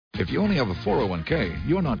If you only have a 401k,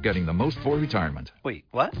 you're not getting the most for retirement. Wait,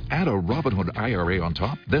 what? Add a Robinhood IRA on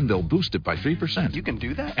top, then they'll boost it by 3%. You can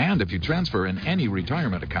do that? And if you transfer in any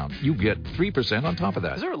retirement account, you get 3% on top of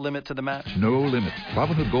that. Is there a limit to the match? No limit.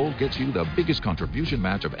 Robinhood Gold gets you the biggest contribution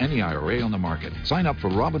match of any IRA on the market. Sign up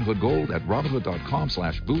for Robinhood Gold at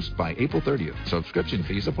Robinhood.com/boost by April 30th. Subscription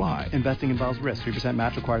fees apply. Investing involves risk. 3%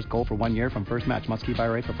 match requires gold for 1 year from first match. Must keep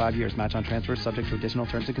IRA for 5 years. Match on transfers subject to additional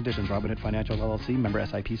terms and conditions. Robinhood Financial LLC, member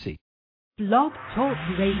SIPC. Blog Talk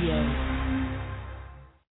Radio.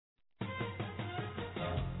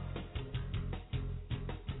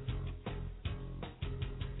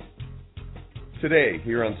 Today,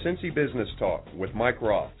 here on Cincy Business Talk with Mike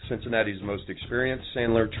Roth, Cincinnati's most experienced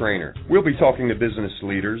Sandler trainer. We'll be talking to business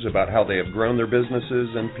leaders about how they have grown their businesses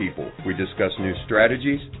and people. We discuss new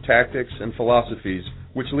strategies, tactics, and philosophies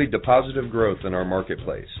which lead to positive growth in our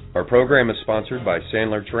marketplace. Our program is sponsored by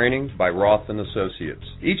Sandler Training by Roth & Associates.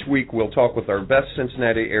 Each week, we'll talk with our best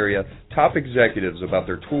Cincinnati area top executives about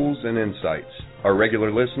their tools and insights. Our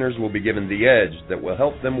regular listeners will be given the edge that will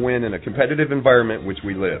help them win in a competitive environment which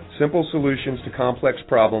we live. Simple solutions to complex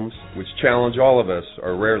problems, which challenge all of us,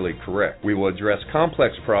 are rarely correct. We will address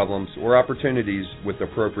complex problems or opportunities with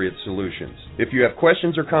appropriate solutions. If you have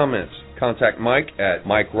questions or comments, contact Mike at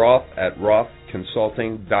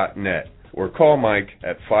MikeRoth@rothconsulting.net or call Mike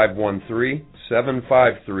at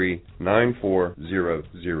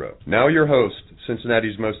 513-753-9400. Now your host,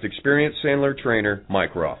 Cincinnati's most experienced Sandler trainer,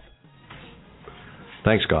 Mike Roth.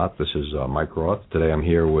 Thanks, Scott. This is Mike Roth. Today I'm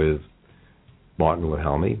here with Martin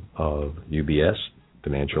Wilhelmy of UBS,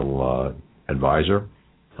 financial advisor,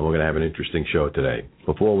 and we're going to have an interesting show today.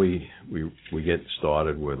 Before we get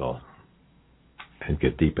started and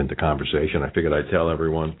get deep into conversation, I figured I'd tell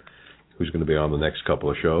everyone who's going to be on the next couple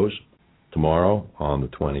of shows. Tomorrow, on the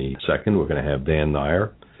 22nd, we're going to have Dan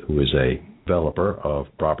Nair, who is a developer of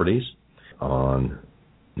properties. On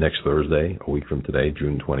next Thursday, a week from today,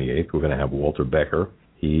 June 28th, we're going to have Walter Becker.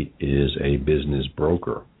 He is a business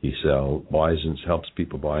broker. He helps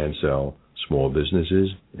people buy and sell small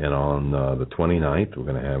businesses. And on the 29th, we're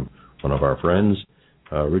going to have one of our friends,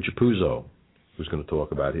 Richard Puzo, who's going to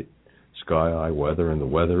talk about sky-high weather and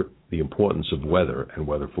the importance of weather and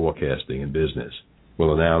weather forecasting in business.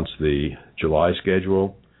 We'll announce the July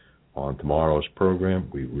schedule on tomorrow's program.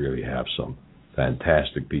 We really have some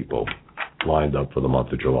fantastic people lined up for the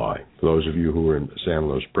month of July. For those of you who are in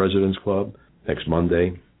Sandler's President's Club, next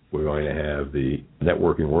Monday, we're going to have the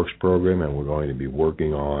Networking Works program, and we're going to be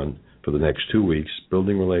working on, for the next 2 weeks,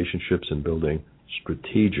 building relationships and building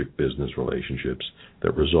strategic business relationships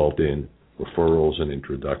that result in referrals and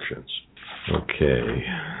introductions. Okay.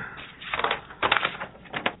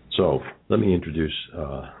 So let me introduce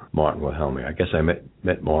Martin Wilhelmy. I guess I met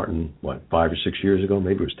Martin, 5 or 6 years ago?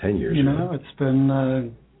 Maybe it was 10 years ago. It's been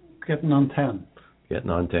getting on 10. Getting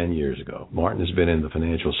on 10 years ago. Martin has been in the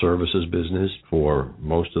financial services business for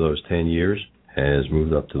most of those 10 years, has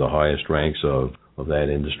moved up to the highest ranks of that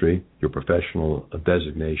industry. Your professional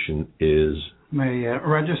designation is? I'm a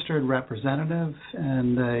registered representative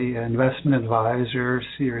and a investment advisor,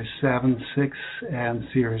 Series 7, 6, and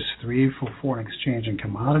Series 3 for foreign exchange and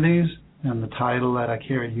commodities. And the title that I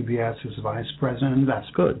carry at UBS is Vice President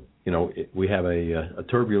Investment. Good. We have a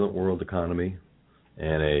turbulent world economy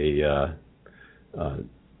and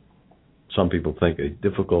some people think a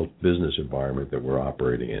difficult business environment that we're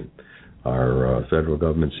operating in. Our federal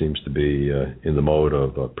government seems to be in the mode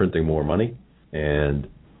of printing more money, and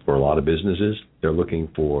for a lot of businesses, they're looking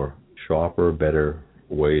for sharper, better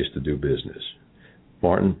ways to do business.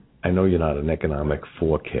 Martin, I know you're not an economic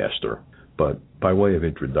forecaster, but by way of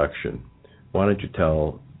introduction, why don't you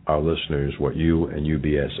tell our listeners what you and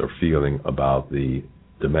UBS are feeling about the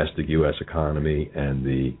domestic U.S. economy and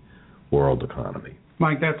the world economy?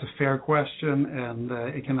 Mike, that's a fair question, and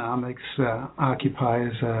economics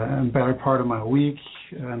occupies a better part of my week.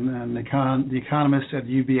 And the economists at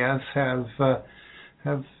UBS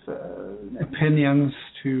have opinions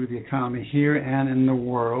to the economy here and in the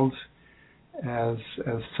world, as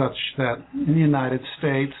such that in the United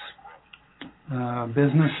States,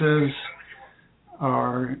 businesses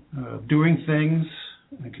are doing things,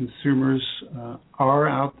 and consumers are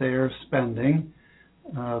out there spending.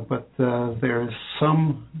 But there is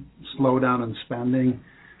some slowdown in spending.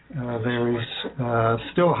 There is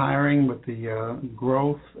still hiring, but the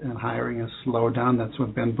growth in hiring has slowed down. That's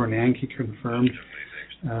what Ben Bernanke confirmed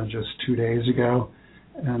just 2 days ago.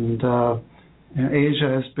 And Asia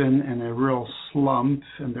has been in a real slump,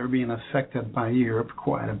 and they're being affected by Europe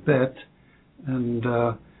quite a bit. And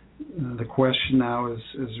the question now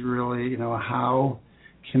is really, how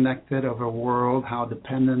connected of a world? How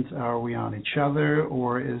dependent are we on each other?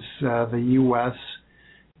 Or is the U.S.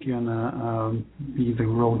 going to be the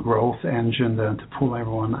real growth engine to pull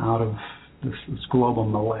everyone out of this global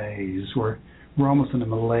malaise? We're almost in a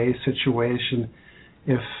malaise situation.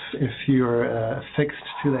 If you're fixed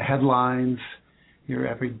to the headlines here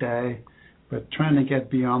every day, but trying to get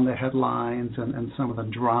beyond the headlines and some of the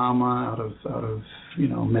drama out of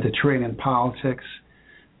Mediterranean politics,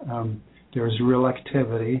 there's real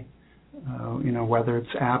activity. Whether it's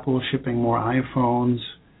Apple shipping more iPhones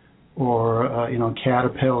or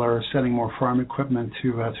Caterpillar sending more farm equipment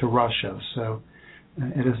to Russia. So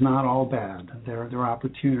it is not all bad. There are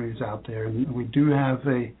opportunities out there, and we do have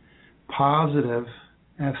a positive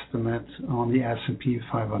estimate on the S&P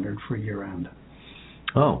 500 for year end.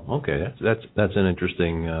 Oh, okay. That's an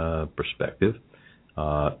interesting perspective.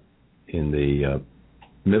 In the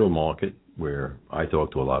middle market, where I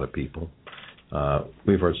talk to a lot of people,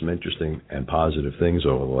 we've heard some interesting and positive things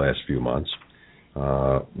over the last few months.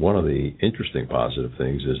 One of the interesting positive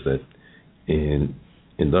things is that in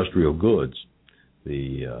industrial goods,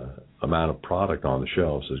 the amount of product on the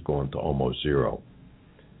shelves has gone to almost zero.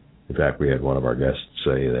 In fact, we had one of our guests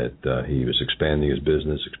say that he was expanding his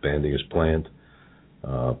business, expanding his plant,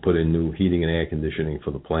 put in new heating and air conditioning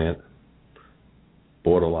for the plant,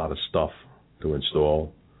 bought a lot of stuff to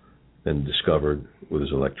install, and discovered with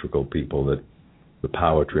his electrical people that the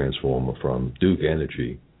power transformer from Duke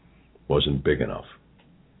Energy wasn't big enough.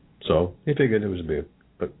 So he figured it was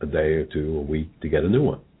a day or two, a week to get a new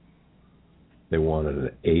one. They wanted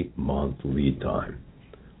an 8-month lead time.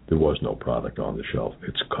 There was no product on the shelf.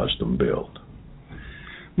 It's custom built.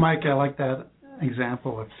 Mike, I like that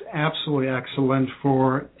example. It's absolutely excellent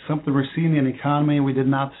for something we're seeing in the economy we did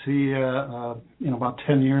not see about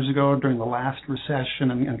 10 years ago during the last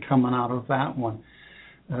recession and coming out of that one.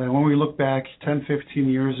 When we look back 10, 15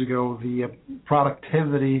 years ago, the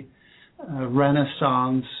productivity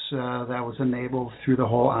renaissance that was enabled through the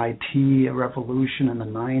whole IT revolution in the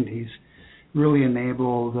 90s really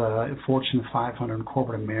enabled Fortune 500 in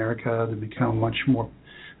corporate America to become much more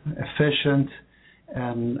efficient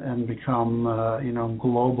and become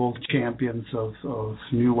global champions of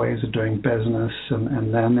new ways of doing business.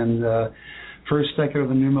 And then in the first decade of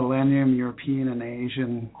the new millennium, European and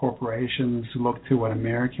Asian corporations looked to what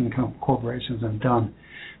American corporations have done.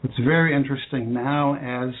 What's very interesting now,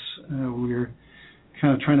 as we're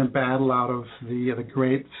kind of trying to battle out of the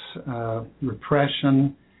Great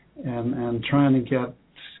Repression and trying to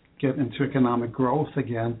get into economic growth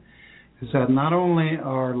again, is that not only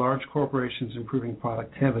are large corporations improving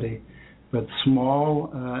productivity, but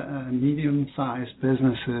small and medium-sized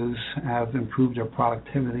businesses have improved their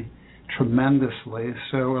productivity tremendously.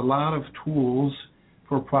 So a lot of tools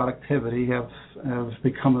for productivity have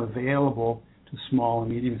become available to small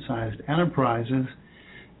and medium-sized enterprises.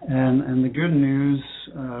 And the good news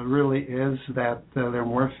really is that they're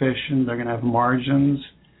more efficient. They're going to have margins.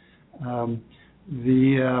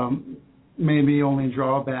 The maybe only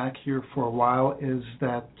drawback here for a while is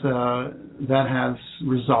that that has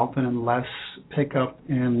resulted in less pickup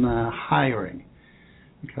in hiring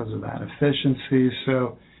because of that efficiency.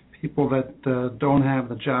 So people that don't have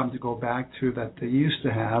the job to go back to that they used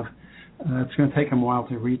to have, it's going to take them a while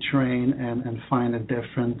to retrain and find a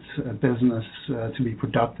different business to be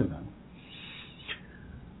productive in.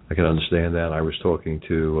 I can understand that. I was talking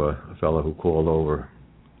to a fellow who called over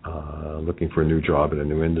looking for a new job in a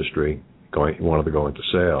new industry. He wanted to go into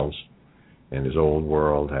sales, and his old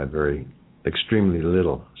world had extremely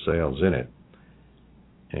little sales in it.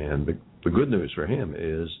 And the good news for him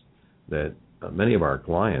is that many of our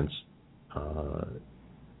clients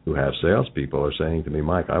who have salespeople are saying to me,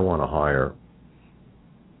 Mike, I want to hire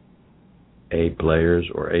A players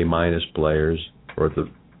or A- players, or at the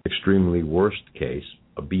extremely worst case,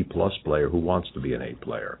 a B+ player who wants to be an A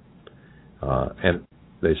player. And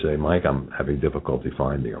they say, Mike, I'm having difficulty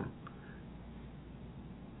finding them.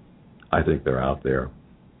 I think they're out there.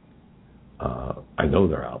 I know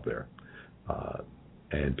they're out there.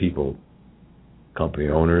 And people, company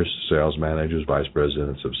owners, sales managers, vice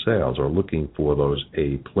presidents of sales are looking for those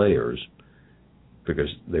A players because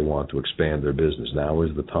they want to expand their business. Now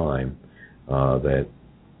is the time that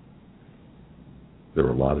there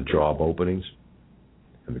are a lot of job openings,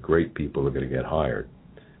 and the great people are going to get hired.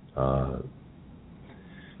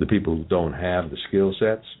 The people who don't have the skill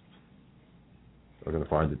sets are going to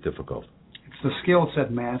find it difficult. It's the skill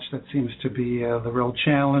set match that seems to be the real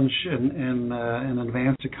challenge in an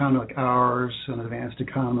advanced economy like ours, an advanced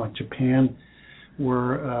economy like Japan,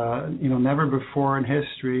 where never before in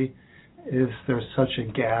history is there such a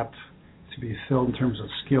gap to be filled in terms of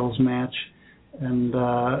skills match. And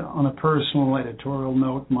on a personal editorial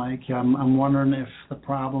note, Mike, I'm wondering if the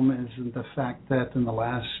problem is in the fact that in the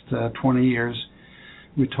last 20 years,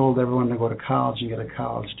 we told everyone to go to college and get a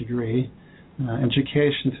college degree.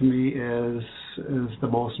 Education to me is the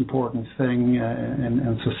most important thing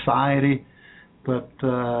in society, but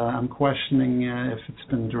I'm questioning if it's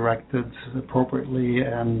been directed appropriately.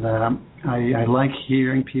 And I like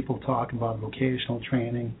hearing people talk about vocational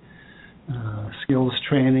training, skills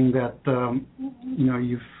training that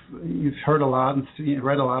you've heard a lot and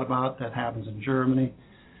read a lot about. That happens in Germany.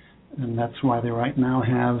 And that's why they right now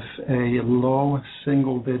have a low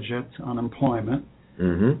single-digit unemployment,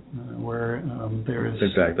 where there is...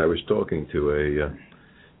 In fact, I was talking to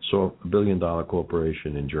a billion-dollar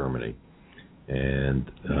corporation in Germany, and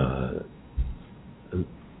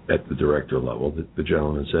at the director level, the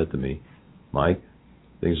gentleman said to me, Mike,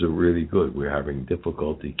 things are really good. We're having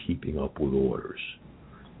difficulty keeping up with orders,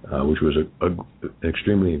 which was an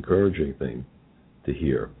extremely encouraging thing to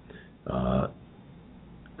hear.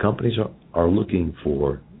 Companies are looking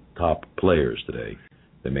for top players today.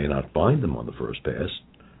 They may not find them on the first pass,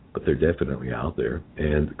 but they're definitely out there.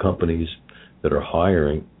 And companies that are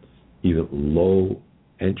hiring even low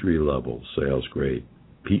entry-level sales grade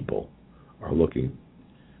people are looking.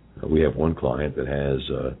 We have one client that has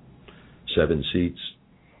 7 seats,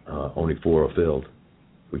 only 4 are filled.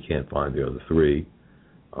 We can't find the other 3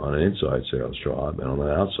 on an inside sales job, and on an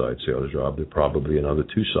outside sales job, there are probably another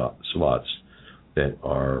 2 slots that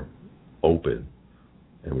are open,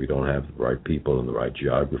 and we don't have the right people in the right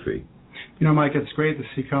geography. You know, Mike, it's great to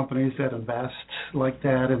see companies that invest like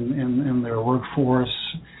that in their workforce,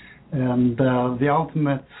 and the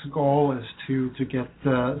ultimate goal is to get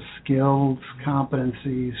skilled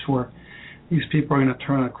competencies where these people are going to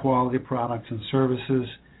turn out quality products and services.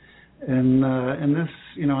 And in this,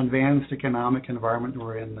 advanced economic environment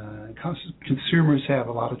we're in, consumers have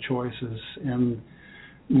a lot of choices, and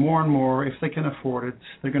more and more, if they can afford it,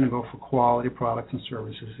 they're going to go for quality products and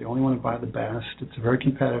services. They only want to buy the best. It's a very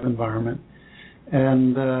competitive environment.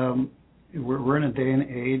 And we're in a day and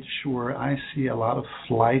age where I see a lot of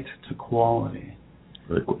flight to quality.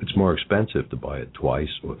 It's more expensive to buy it twice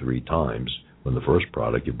or 3 times when the first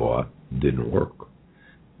product you bought didn't work.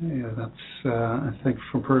 Yeah, that's, I think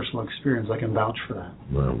from personal experience, I can vouch for that.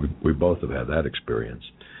 Well, we both have had that experience.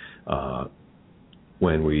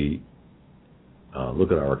 When we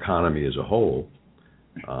look at our economy as a whole,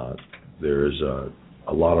 there's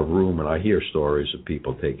a lot of room, and I hear stories of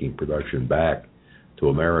people taking production back to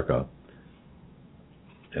America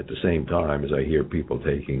at the same time as I hear people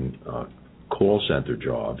taking call center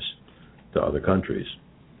jobs to other countries.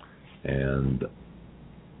 And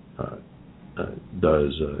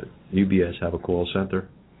does UBS have a call center?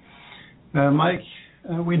 Mike,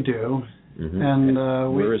 we do. Mm-hmm.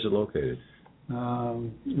 And where is it located?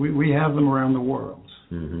 We have them around the world.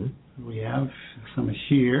 Mm-hmm. We have some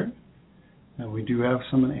here. We do have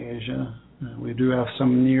some in Asia. We do have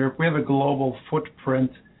some in Europe. We have a global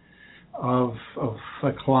footprint of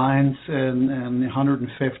clients in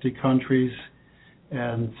 150 countries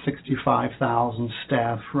and 65,000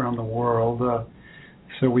 staff around the world.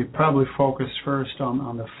 So we probably focus first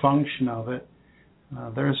on the function of it.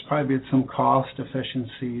 There's probably been some cost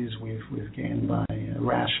efficiencies we've gained by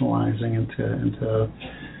rationalizing into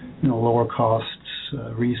lower costs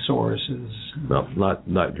resources. Well,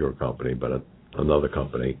 not your company, but another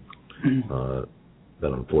company that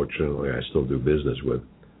unfortunately I still do business with.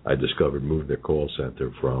 I discovered moved their call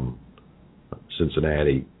center from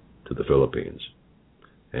Cincinnati to the Philippines,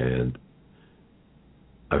 and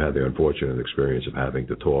I've had the unfortunate experience of having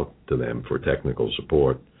to talk to them for technical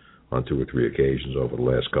support on 2 or 3 occasions over the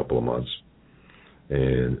last couple of months.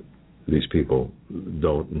 And these people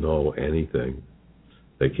don't know anything.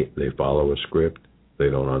 They follow a script. They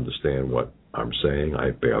don't understand what I'm saying. I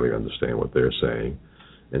barely understand what they're saying.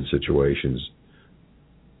 And situations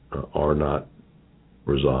are not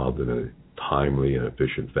resolved in a timely and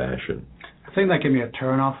efficient fashion. I think that can be a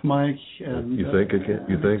turnoff, Mike. And, you think it can?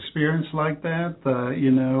 You think? Experience like that, but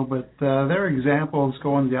there are examples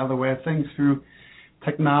going the other way. I think through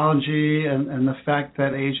technology and the fact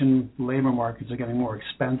that Asian labor markets are getting more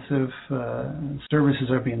expensive, services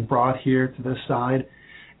are being brought here to this side.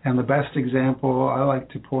 And the best example I like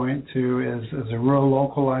to point to is a real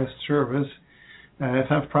localized service.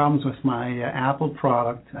 If I have problems with my Apple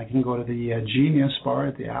product, I can go to the Genius Bar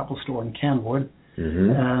at the Apple Store in Kenwood,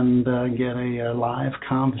 and get a live,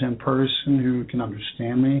 competent person who can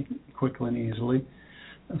understand me quickly and easily,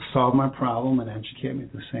 solve my problem, and educate me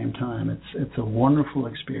at the same time. It's a wonderful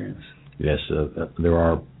experience. Yes, there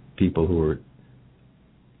are people who are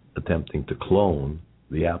attempting to clone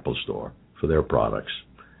the Apple Store, for their products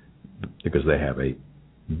because they have a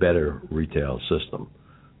better retail system.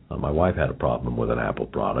 My wife had a problem with an Apple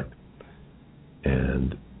product,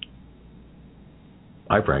 and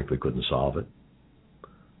I frankly couldn't solve it.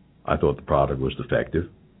 I thought the product was defective.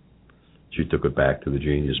 She took it back to the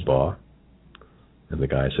Genius Bar, and the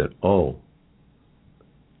guy said, "Oh,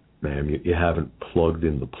 ma'am, you haven't plugged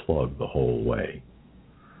in the plug the whole way."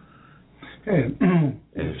 And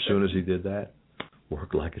as soon as he did that,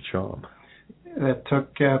 worked like a charm. It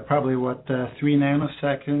took probably, 3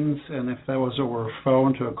 nanoseconds, and if that was over a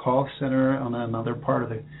phone to a call center on another part of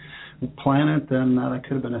the planet, then that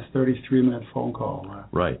could have been a 33-minute phone call.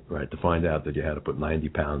 Right. To find out that you had to put 90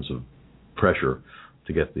 pounds of pressure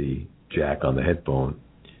to get the jack on the headphone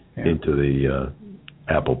into the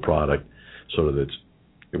Apple product so that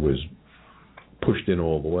it was pushed in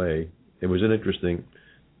all the way. It was an interesting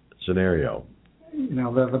scenario. You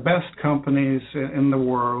know, the best companies in the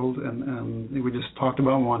world, and we just talked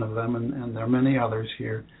about one of them, and there are many others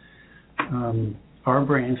here, are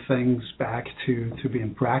bringing things back to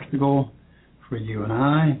being practical for you and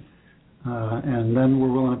I, and then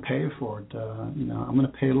we're willing to pay for it. I'm going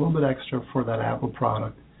to pay a little bit extra for that Apple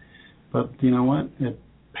product, but you know what? It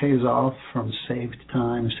pays off from saved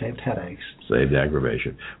time, saved headaches. Saved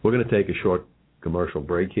aggravation. We're going to take a short commercial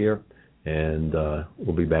break here, and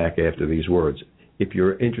we'll be back after these words. If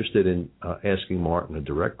you're interested in asking Martin a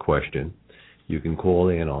direct question, you can call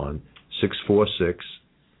in on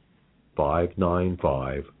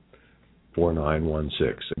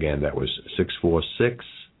 646-595-4916. Again, that was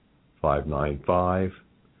 646-595-4916.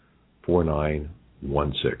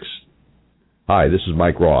 Hi, this is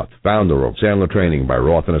Mike Roth, founder of Sandler Training by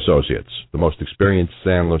Roth & Associates, the most experienced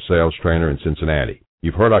Sandler sales trainer in Cincinnati.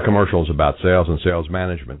 You've heard our commercials about sales and sales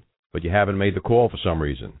management, but you haven't made the call for some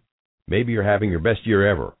reason. Maybe you're having your best year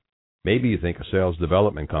ever. Maybe you think a sales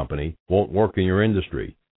development company won't work in your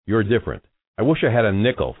industry. You're different. I wish I had a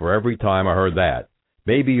nickel for every time I heard that.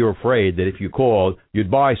 Maybe you're afraid that if you called, you'd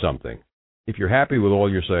buy something. If you're happy with all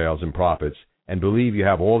your sales and profits and believe you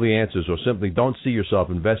have all the answers or simply don't see yourself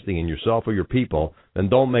investing in yourself or your people, then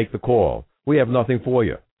don't make the call. We have nothing for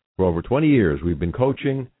you. For over 20 years, we've been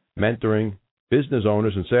coaching, mentoring business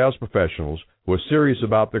owners and sales professionals who are serious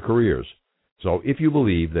about their careers. So if you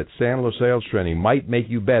believe that Sandler Sales Training might make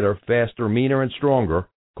you better, faster, meaner, and stronger,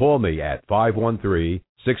 call me at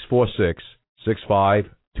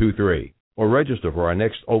 513-646-6523 or register for our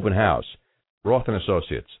next open house. Roth &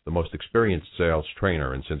 Associates, the most experienced sales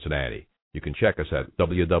trainer in Cincinnati. You can check us at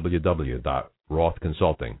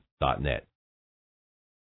www.rothconsulting.net.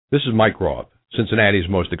 This is Mike Roth, Cincinnati's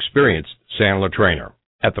most experienced Sandler trainer.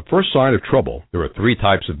 At the first sign of trouble, there are 3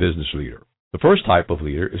 types of business leader. The first type of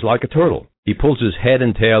leader is like a turtle. He pulls his head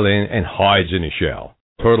and tail in and hides in his shell.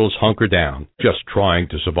 Turtles hunker down, just trying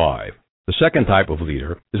to survive. The second type of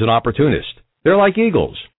leader is an opportunist. They're like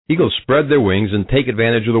eagles. Eagles spread their wings and take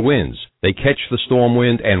advantage of the winds. They catch the storm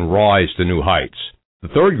wind and rise to new heights. The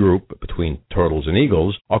third group, between turtles and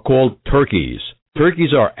eagles, are called turkeys.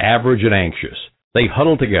 Turkeys are average and anxious. They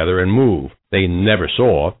huddle together and move. They never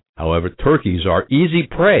soar. However, turkeys are easy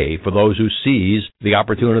prey for those who seize the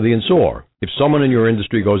opportunity and soar. If someone in your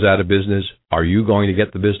industry goes out of business, are you going to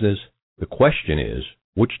get the business? The question is,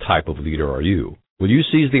 which type of leader are you? Will you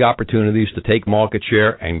seize the opportunities to take market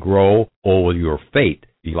share and grow, or will your fate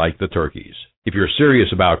be like the turkeys? If you're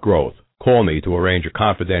serious about growth, call me to arrange a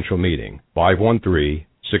confidential meeting,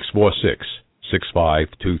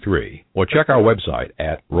 513-646-6523, or check our website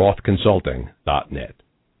at rothconsulting.net.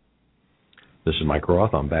 This is Mike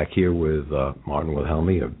Roth. I'm back here with Martin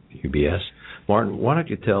Wilhelmy of UBS. Martin, why don't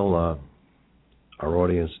you tell our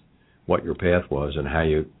audience what your path was and how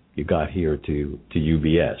you got here to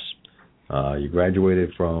UBS? You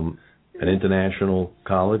graduated from an international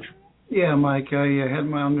college? Yeah, Mike, I had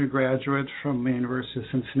my undergraduate from the University of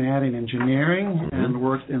Cincinnati in engineering and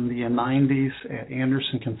worked in the 90s at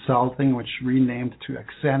Anderson Consulting, which renamed to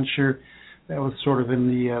Accenture. That was sort of in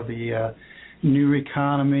the new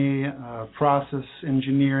economy, process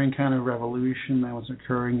engineering kind of revolution that was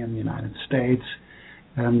occurring in the United States.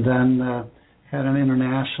 And then had an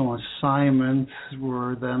international assignment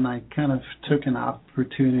where then I kind of took an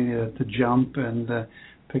opportunity to jump and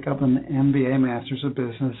pick up an MBA, Masters of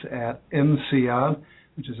Business at INSEAD,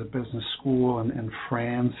 which is a business school in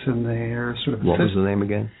France. And they're sort of... What was the name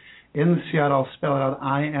again? INSEAD, I'll spell it out,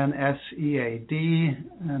 INSEAD.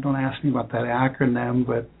 Don't ask me about that acronym,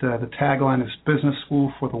 but the tagline is Business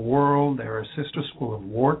School for the World. They're a sister school of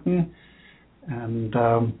Wharton. And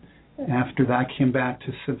after that, came back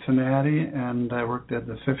to Cincinnati, and I worked at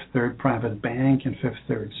the Fifth Third Private Bank and Fifth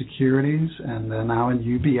Third Securities, and now in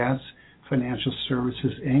UBS Financial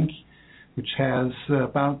Services, Inc., which has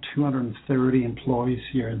about 230 employees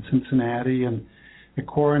here in Cincinnati, and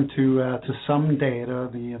according to some data,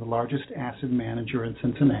 the largest asset manager in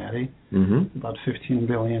Cincinnati, about $15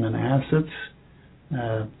 billion in assets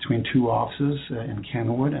between two offices in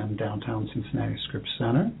Kenwood and downtown Cincinnati Scripps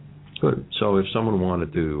Center. Good. So if someone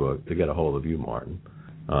wanted to get a hold of you, Martin,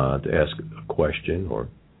 to ask a question or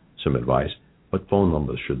some advice, what phone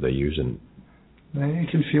numbers should they use? And they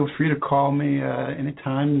can feel free to call me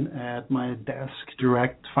anytime at my desk,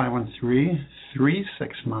 direct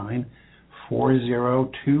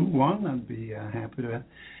 513-369-4021. I'd be happy to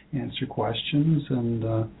answer questions, and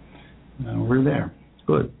we're there.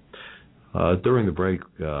 Good. During the break,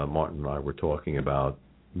 Martin and I were talking about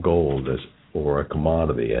gold or a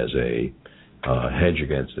commodity as a hedge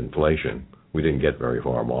against inflation. We didn't get very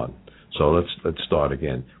far, Martin. So let's start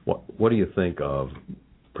again. What do you think of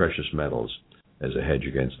precious metals as a hedge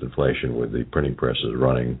against inflation, with the printing presses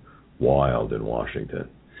running wild in Washington?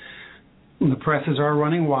 The presses are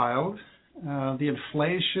running wild. The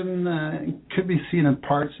inflation could be seen in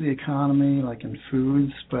parts of the economy, like in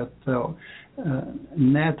foods, but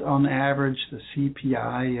net on average, the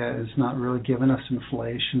CPI is not really giving us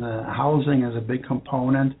inflation. Housing is a big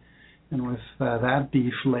component, and with that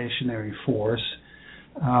deflationary force,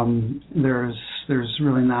 there's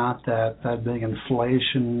really not that big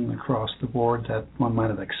inflation across the board that one might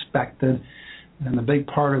have expected. And the big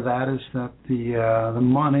part of that is that the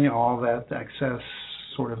money, all that excess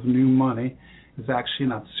sort of new money, is actually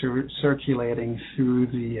not circulating through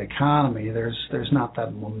the economy. There's not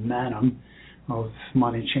that momentum of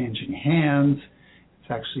money changing hands.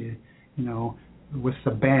 It's actually, with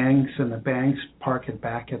the banks, and the banks park it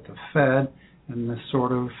back at the Fed, and they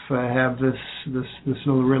sort of have this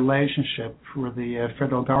little relationship where the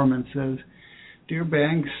federal government says, "Dear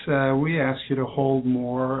banks, we ask you to hold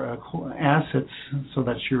more assets so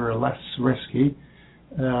that you're less risky."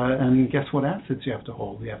 And guess what assets you have to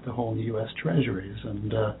hold? You have to hold U.S. Treasuries.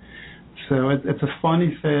 And so it's a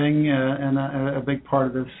funny thing, and a big part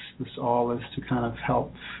of this all is to kind of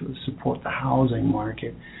help support the housing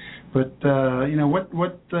market. But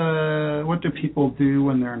what do people do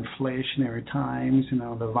when they're inflationary times?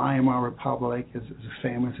 The Weimar Republic is a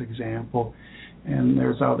famous example, and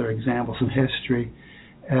there's other examples in history.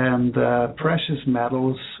 And precious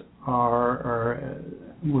metals are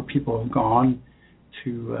where people have gone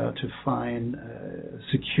to find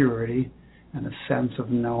security and a sense of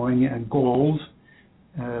knowing. And gold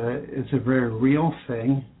is a very real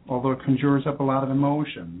thing, although it conjures up a lot of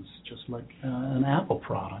emotions, just like an Apple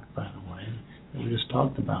product, by the way, that we just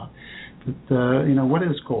talked about. But, what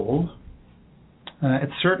is gold? It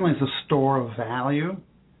certainly is a store of value.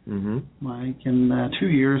 Mm-hmm. Mike, and 2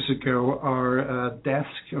 years ago, our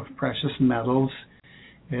desk of precious metals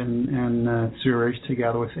in Zurich,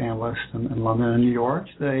 together with analysts in London and New York,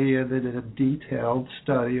 they did a detailed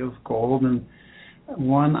study of gold, and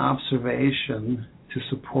one observation to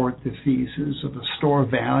support the thesis of the store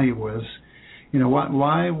value was,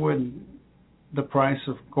 why would the price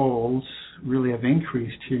of gold really have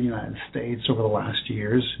increased here in the United States over the last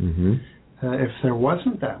years if there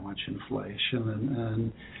wasn't that much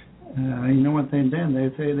inflation? And you know what they did?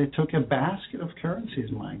 They took a basket of currencies,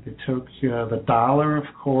 Mike. They took the dollar, of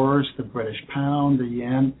course, the British pound, the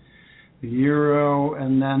yen, the euro,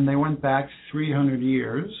 and then they went back 300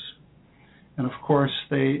 years. And, of course,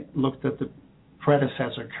 they looked at the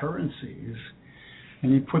predecessor currencies,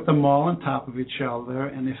 and you put them all on top of each other,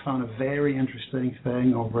 and they found a very interesting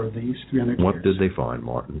thing over these 300 years. What did they find,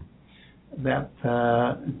 Martin? That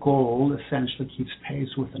gold essentially keeps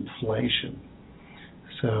pace with inflation.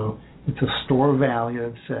 So it's a store value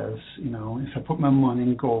that says, if I put my money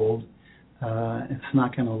in gold, it's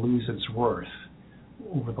not going to lose its worth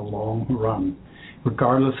over the long run,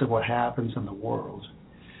 regardless of what happens in the world.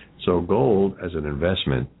 So gold as an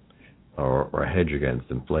investment or a hedge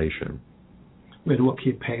against inflation. It will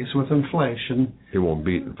keep pace with inflation. It won't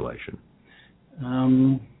beat inflation.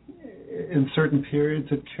 In certain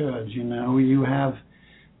periods it could. You have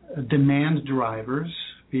demand drivers,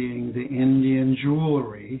 being the Indian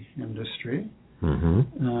jewelry industry,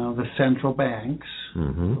 the central banks.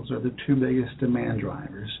 Those are the two biggest demand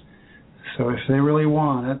drivers. So if they really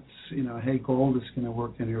want it, hey, gold is going to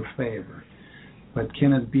work in your favor. But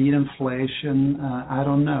can it beat inflation? I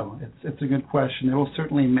don't know. It's a good question. It will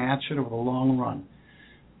certainly match it over the long run.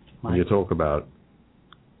 When you talk about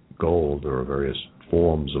gold, there are various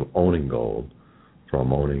forms of owning gold,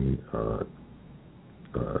 from owning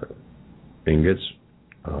ingots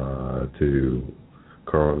to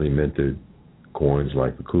currently minted coins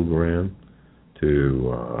like the Cougaran,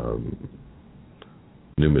 to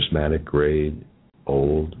numismatic grade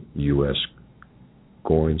old U.S.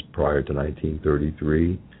 coins prior to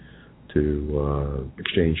 1933 to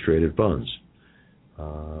exchange-traded funds.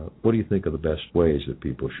 What do you think are the best ways that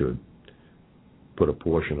people should put a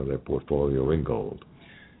portion of their portfolio in gold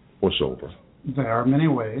or silver? There are many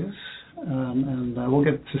ways, and we'll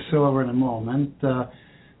get to silver in a moment.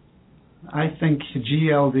 I think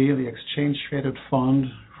GLD, the Exchange Traded Fund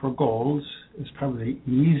for Gold, is probably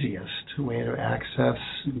the easiest way to access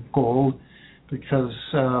gold because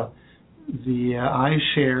the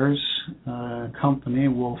iShares company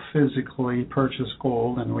will physically purchase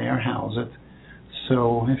gold and warehouse it.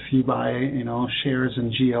 So if you buy, shares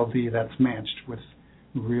in GLD, that's matched with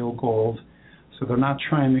real gold. So they're not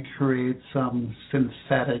trying to create some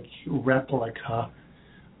synthetic replica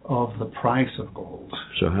of the price of gold.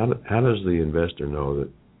 So how does the investor know that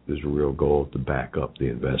there's real gold to back up the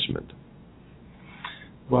investment?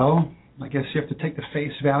 Well, I guess you have to take the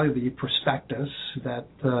face value of the prospectus that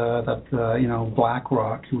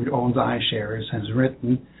BlackRock, who owns iShares, has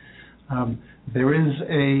written. There is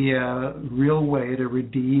a real way to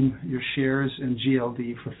redeem your shares in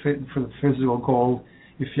GLD for the physical gold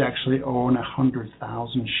if you actually own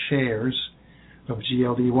 100,000 shares of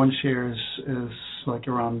GLD. One share is like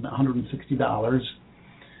around $160.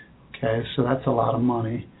 Okay, so that's a lot of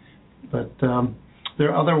money. But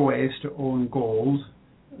there are other ways to own gold.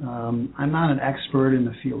 I'm not an expert in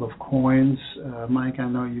the field of coins. Mike, I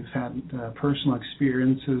know you've had personal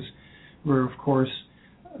experiences where, of course,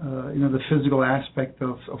 the physical aspect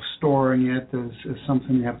of storing it is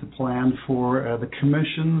something you have to plan for. The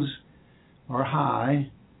commissions are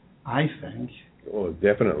high, I think. Well,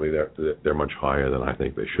 definitely they're much higher than I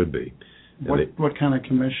think they should be. What kind of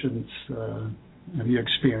commissions have you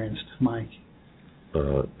experienced, Mike?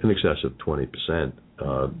 In excess of 20%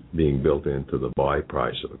 being built into the buy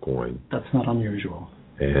price of the coin. That's not unusual.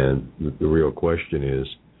 And the real question is,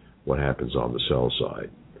 what happens on the sell side?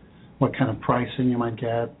 What kind of pricing you might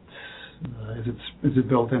get? Is it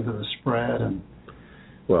built into the spread?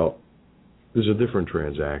 Well, there's a different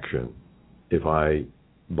transaction. If I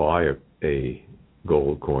buy a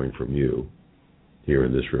gold coin from you here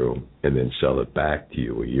in this room and then sell it back to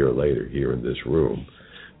you a year later here in this room,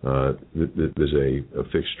 there's a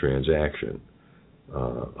fixed transaction.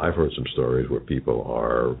 I've heard some stories where people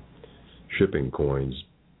are shipping coins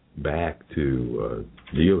back to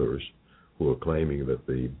dealers who are claiming that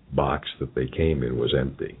the box that they came in was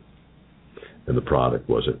empty and the product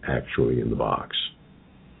wasn't actually in the box.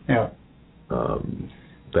 Yeah.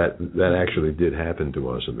 That actually did happen to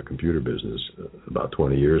us in the computer business about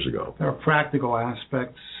 20 years ago. There are practical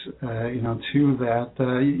aspects, to that.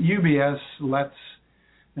 UBS lets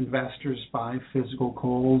investors buy physical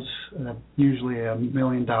gold, usually $1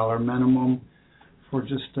 million minimum, for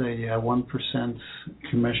just a 1%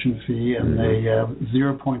 commission fee and a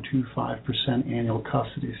 0.25% annual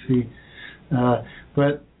custody fee.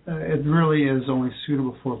 But it really is only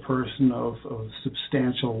suitable for a person of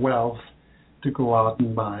substantial wealth to go out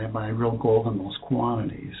and buy real gold in those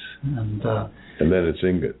quantities. And then it's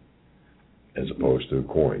ingot as opposed to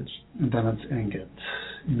coins. And then it's ingot.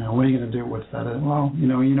 What are you going to do with that? Well,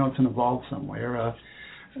 it's involved somewhere.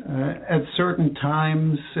 At certain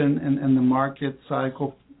times in the market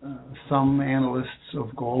cycle, some analysts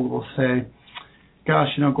of gold will say,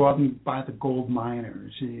 gosh, go out and buy the gold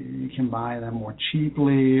miners. You can buy them more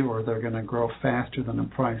cheaply, or they're going to grow faster than the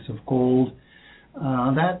price of gold.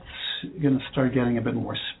 That's going to start getting a bit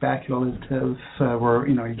more speculative, where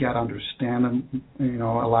you got to understand a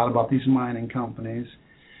lot about these mining companies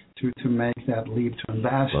to make that leap to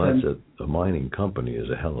invest. Well, a mining company is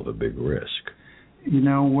a hell of a big risk.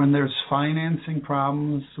 When there's financing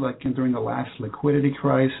problems, like during the last liquidity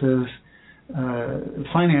crisis,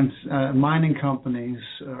 mining companies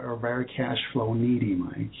are very cash flow needy,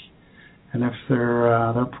 Mike. And if there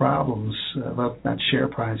are problems, that share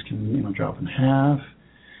price can drop in half.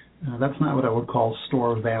 That's not what I would call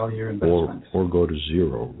store value investment. Or go to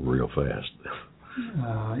zero real fast.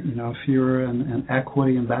 If you're an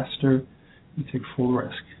equity investor, you take full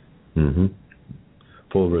risk. Mm-hmm.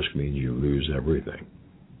 Full risk means you lose everything.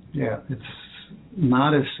 Yeah, it's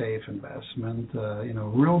not a safe investment.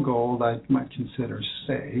 Real gold I might consider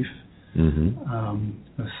safe.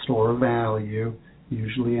 Mm-hmm. A store value,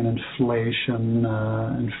 usually an inflation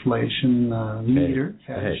meter.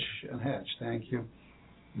 Hedge. Thank you.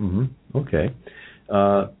 Mm-hmm. Okay.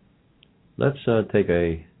 Let's take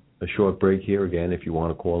a short break here. Again, if you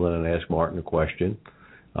want to call in and ask Martin a question,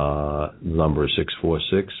 the number is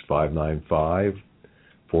 646-595-4916.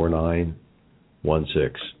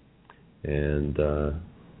 And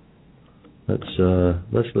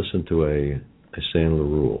let's listen to a Sandler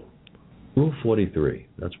rule. Rule 43.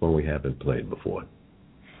 That's one we haven't played before.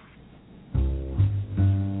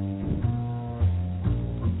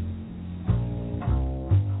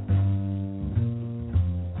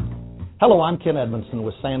 Hello, I'm Ken Edmondson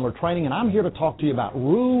with Sandler Training, and I'm here to talk to you about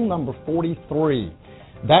rule number 43.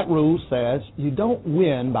 That rule says you don't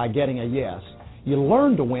win by getting a yes. You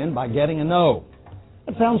learn to win by getting a no.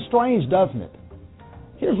 That sounds strange, doesn't it?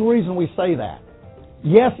 Here's the reason we say that.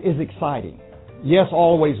 Yes is exciting. Yes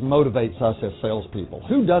always motivates us as salespeople.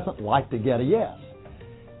 Who doesn't like to get a yes?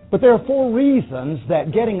 But there are 4 reasons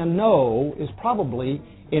that getting a no is probably,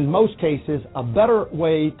 in most cases, a better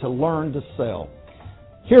way to learn to sell.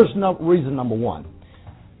 Here's reason number 1.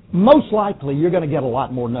 Most likely you're going to get a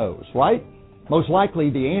lot more no's, right? Most likely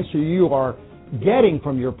the answer you are getting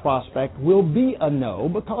from your prospect will be a no,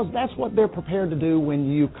 because that's what they're prepared to do when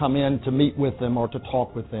you come in to meet with them or to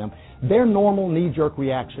talk with them. Their normal knee-jerk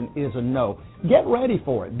reaction is a no. Get ready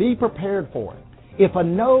for it. Be prepared for it. If a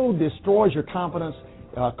no destroys your confidence,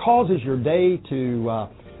 causes your day to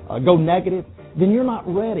go negative, then you're not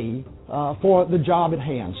ready for the job at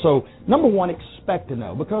hand. So, number 1, expect a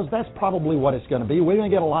no, because that's probably what it's going to be. We're going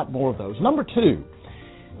to get a lot more of those. Number 2,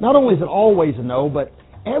 not only is it always a no, but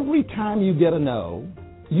every time you get a no,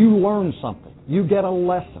 you learn something. You get a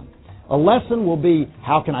lesson. A lesson will be,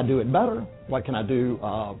 how can I do it better? What can I do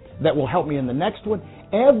that will help me in the next one?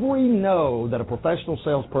 Every no that a professional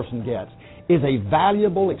salesperson gets is a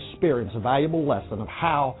valuable experience, a valuable lesson of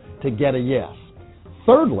how to get a yes.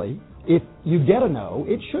 Thirdly, if you get a no,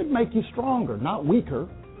 it should make you stronger, not weaker.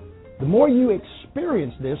 The more you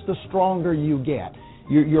experience this, the stronger you get.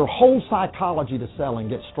 Your whole psychology to selling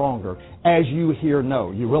gets stronger as you hear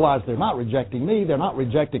no. You realize they're not rejecting me, they're not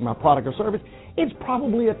rejecting my product or service. It's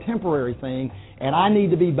probably a temporary thing, and I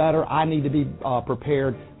need to be better, I need to be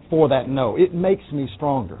prepared for that no. It makes me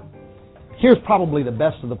stronger. Here's probably the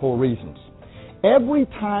best of the 4 reasons. Every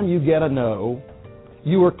time you get a no,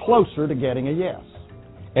 you are closer to getting a yes.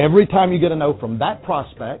 Every time you get a no from that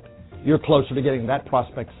prospect, you're closer to getting that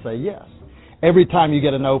prospect to say yes. Every time you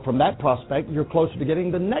get a no from that prospect, you're closer to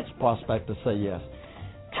getting the next prospect to say yes.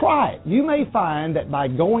 Try it. You may find that by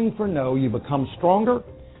going for no, you become stronger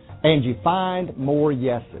and you find more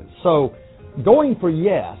yeses. So going for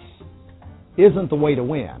yes isn't the way to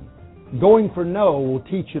win. Going for no will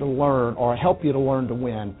teach you to learn or help you to learn to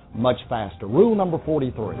win much faster. Rule number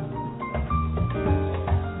 43.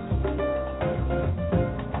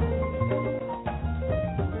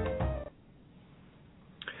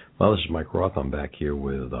 Well, this is Mike Roth. I'm back here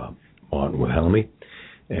with Martin Wilhelmy.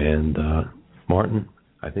 And Martin,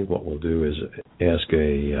 I think what we'll do is ask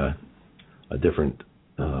a different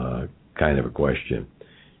kind of a question.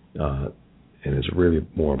 And it's really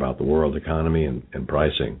more about the world economy and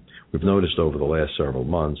pricing. We've noticed over the last several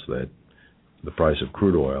months that the price of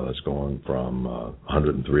crude oil has gone from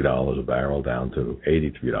 $103 a barrel down to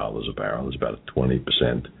 $83 a barrel. It's about a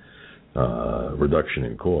 20% reduction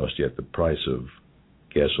in cost, yet the price of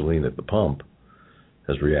gasoline at the pump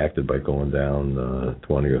has reacted by going down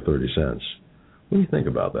 20 or 30 cents. What do you think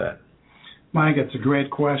about that? Mike, it's a great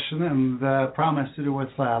question, and the problem has to do with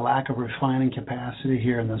lack of refining capacity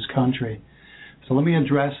here in this country. So let me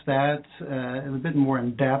address that a bit more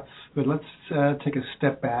in depth, but let's take a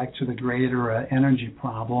step back to the greater energy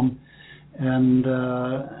problem and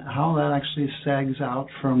how that actually sags out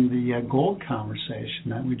from the gold conversation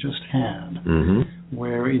that we just had,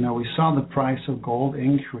 where, we saw the price of gold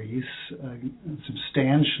increase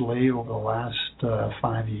substantially over the last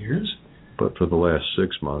 5 years. But for the last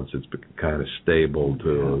 6 months, it's been kind of stable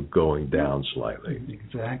to going down slightly.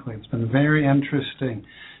 Exactly. It's been very interesting.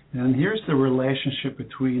 And here's the relationship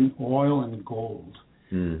between oil and gold.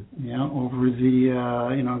 Over the,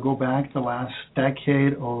 go back the last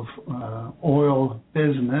decade of oil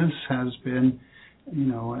business has been,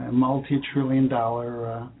 a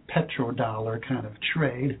multi-trillion-dollar petrodollar kind of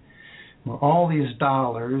trade, where all these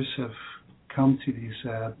dollars have come to these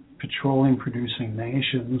petroleum-producing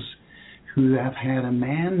nations who have had a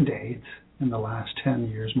mandate in the last 10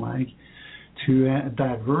 years, Mike, to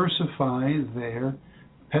diversify their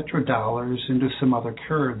petrodollars into some other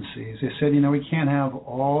currencies. They said, we can't have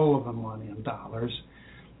all of the money in dollars.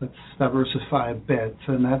 Let's diversify a bit.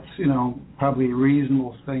 And that's, probably a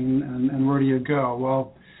reasonable thing. And where do you go?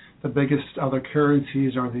 Well, the biggest other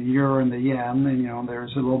currencies are the euro and the yen. And,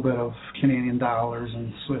 there's a little bit of Canadian dollars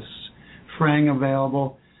and Swiss franc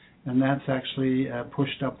available. And that's actually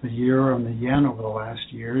pushed up the euro and the yen over the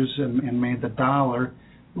last years and made the dollar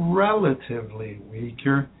relatively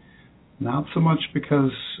weaker. Not so much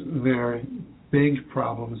because there are big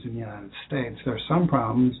problems in the United States. There are some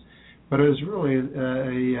problems, But it was really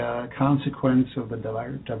a consequence of the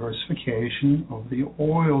diversification of the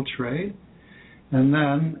oil trade. And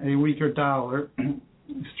then a weaker dollar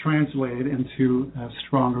is translated into a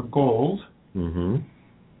stronger gold. Mm-hmm.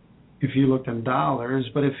 If you looked in dollars,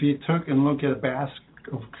 but if you took and looked at a basket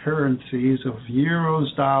of currencies of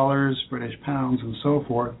euros, dollars, British pounds, and so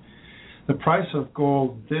forth, the price of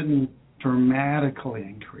gold didn't dramatically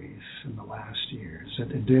increase in the last years.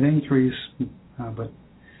 It did increase, but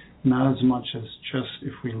not as much as just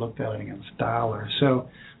if we looked at it against dollars. So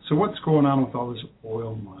what's going on with all this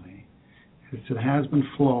oil money? It has been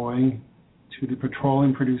flowing to the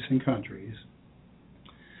petroleum-producing countries,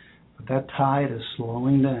 but that tide is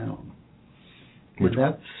slowing down. And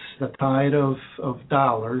that's the tide of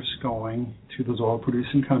dollars going to those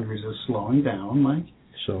oil-producing countries is slowing down, Mike.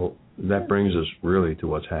 So that brings us really to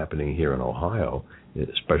what's happening here in Ohio,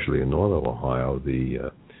 especially in northern Ohio.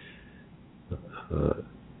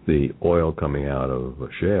 The oil coming out of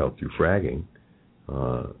shale through fragging,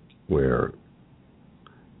 where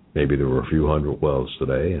maybe there were a few hundred wells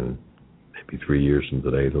today, and maybe 3 years from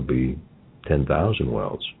today there'll be 10,000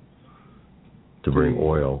 wells to bring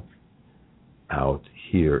oil out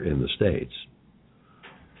here in the States.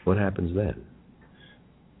 What happens then?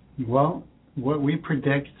 Well, what we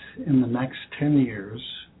predict in the next 10 years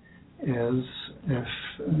is if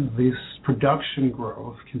this production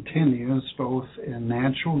growth continues both in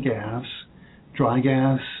natural gas, dry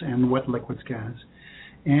gas, and wet liquids gas,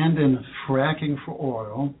 and in fracking for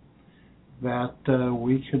oil, that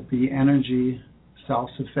we could be energy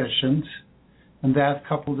self-sufficient, and that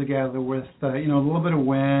coupled together with a little bit of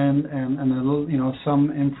wind and a little some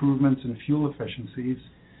improvements in fuel efficiencies,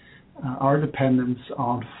 our dependence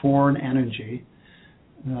on foreign energy.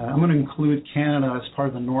 I'm going to include Canada as part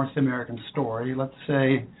of the North American story. Let's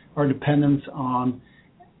say our dependence on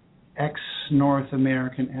ex-North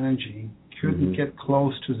American energy couldn't get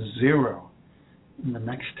close to zero in the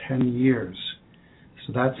next 10 years.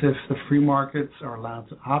 So that's if the free markets are allowed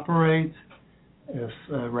to operate, if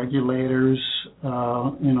regulators,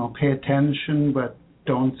 pay attention but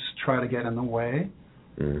don't try to get in the way.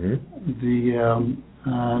 Mm-hmm.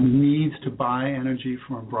 The need to buy energy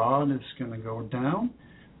from abroad is going to go down.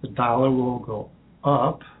 The dollar will go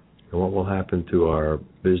up. And what will happen to our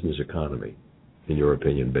business economy, in your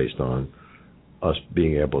opinion, based on us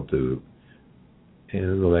being able to,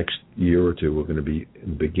 in the next year or two, we're going to be in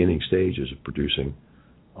the beginning stages of producing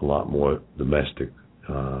a lot more domestic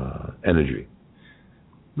energy?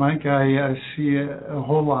 Mike, I see a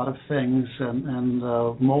whole lot of things, and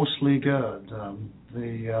mostly good.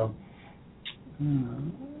 The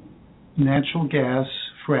natural gas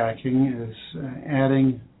fracking is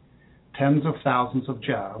adding tens of thousands of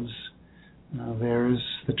jobs. There's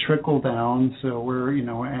the trickle down, so we're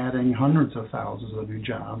adding hundreds of thousands of new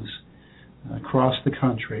jobs across the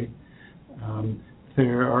country.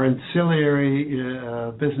 There are ancillary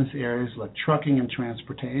business areas like trucking and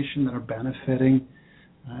transportation that are benefiting.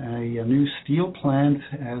 A new steel plant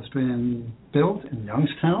has been built in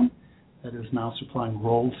Youngstown that is now supplying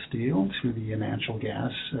rolled steel to the natural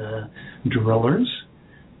gas drillers.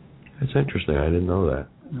 That's interesting. I didn't know that.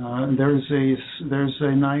 There's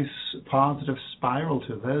a nice positive spiral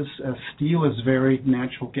to this. Steel is very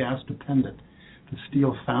natural gas dependent. The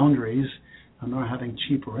steel foundries are now having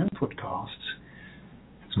cheaper input costs.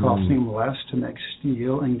 It's costing them less to make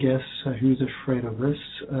steel, and guess who's afraid of this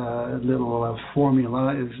little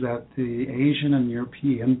formula is that the Asian and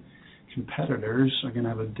European competitors are going to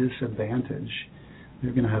have a disadvantage.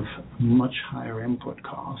 They're going to have much higher input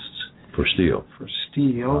costs. For steel? For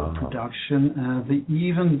steel production. The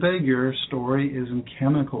even bigger story is in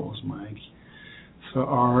chemicals, Mike. So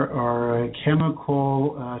our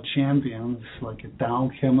chemical champions like Dow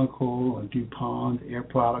Chemical, DuPont, Air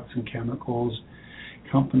Products and Chemicals,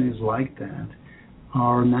 companies like that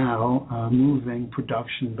are now moving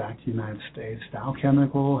production back to the United States. Dow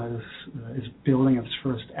Chemical is building its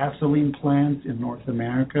first ethylene plant in North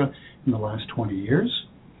America in the last 20 years.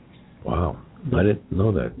 Wow. I didn't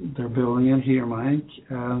know that. They're building it here, Mike.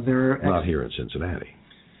 They're not here in Cincinnati.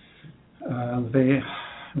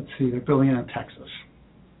 They're building it in Texas.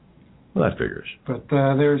 Well, that figures. But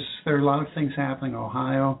there are a lot of things happening in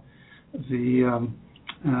Ohio. The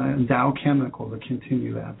Dow Chemical, to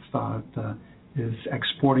continue that thought, is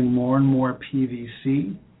exporting more and more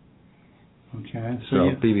PVC. Okay, so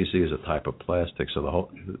PVC is a type of plastic.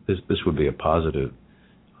 So this would be a positive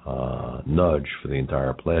nudge for the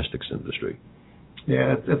entire plastics industry.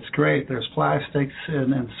 Yeah, it's great. There's plastics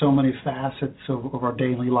in so many facets of our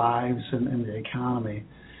daily lives and the economy,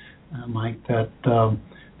 Mike, that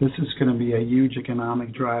this is going to be a huge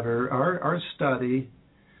economic driver. Our study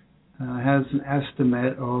has an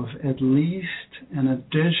estimate of at least an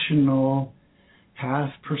additional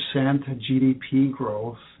 0.5% GDP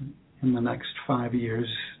growth in the next 5 years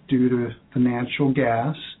due to the natural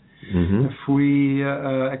gas. Mm-hmm. If we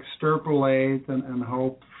extrapolate and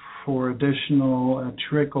hope for additional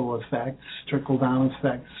trickle-down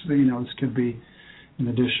effects, this could be an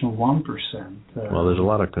additional 1%. Well, there's a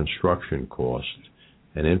lot of construction cost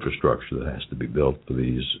and infrastructure that has to be built for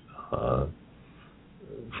these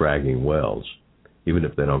fragging wells. Even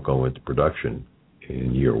if they don't go into production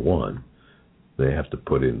in year one, they have to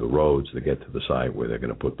put in the roads to get to the site where they're going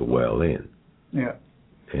to put the well in. Yeah.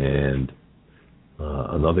 And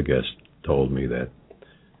another guest told me that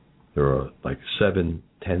there are like 7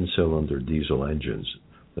 10-cylinder diesel engines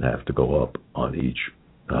that have to go up on each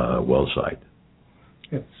well site.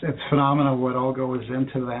 It's phenomenal what all goes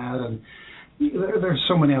into that, and there's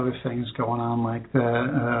so many other things going on, like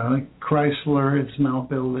the Chrysler is now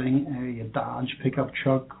building a Dodge pickup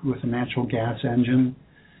truck with a natural gas engine,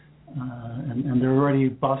 and there are already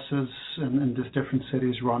buses in just different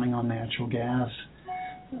cities running on natural gas.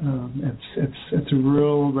 It's a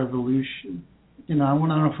real revolution. I don't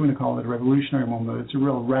know if we're going to call it a revolutionary moment, but it's a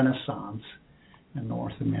real renaissance in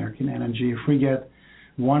North American energy. If we get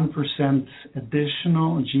 1%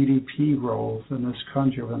 additional GDP growth in this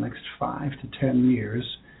country over the next 5 to 10 years,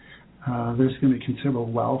 there's going to be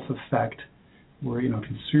considerable wealth effect where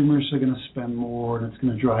consumers are going to spend more, and it's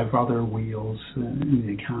going to drive other wheels in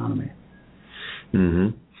the economy.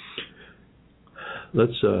 Mm-hmm.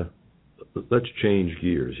 Let's change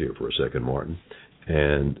gears here for a second, Martin,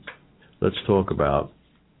 and let's talk about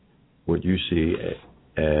what you see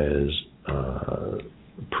as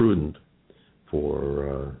prudent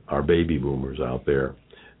for our baby boomers out there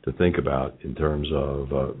to think about in terms of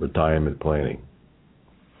retirement planning.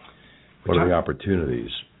 What are the opportunities?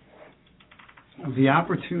 The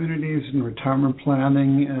opportunities in retirement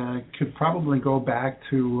planning could probably go back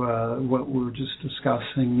to what we were just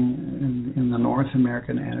discussing in the North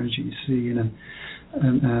American energy scene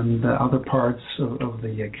and other parts of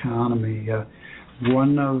the economy.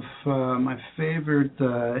 One of my favorite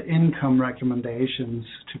income recommendations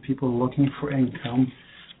to people looking for income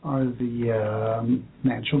are the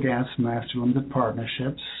natural gas master limited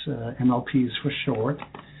partnerships, MLPs for short.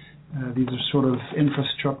 These are sort of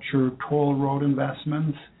infrastructure toll road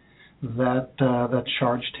investments that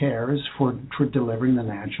charge tariffs for delivering the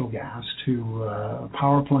natural gas to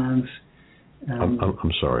power plants. I'm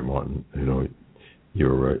sorry, Martin.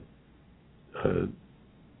 You're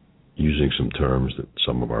using some terms that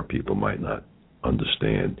some of our people might not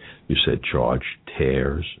understand. You said charge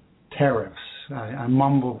tariffs. I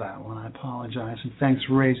mumbled that one. I apologize. And thanks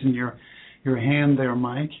for raising your hand there,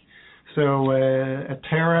 Mike. So a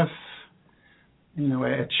tariff,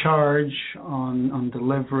 a charge on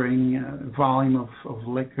delivering volume of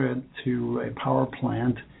liquid to a power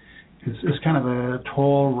plant is kind of a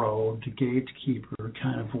toll road, gatekeeper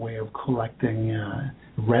kind of way of collecting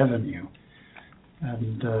revenue.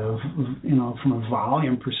 And, from a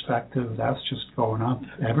volume perspective, that's just going up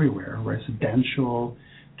everywhere, residential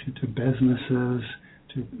to businesses,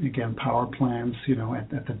 to, again, power plants,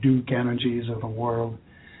 at the Duke Energies of the world.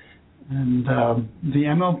 And the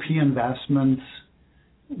MLP investments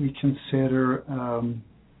we consider, on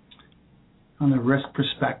the risk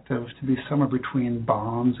perspective, to be somewhere between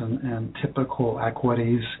bonds and typical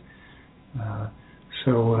equities.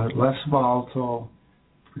 So less volatile,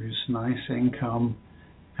 produce nice income,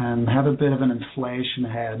 and have a bit of an inflation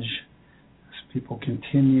hedge as people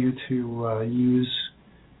continue to use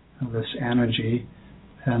this energy.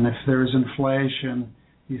 And if there's inflation,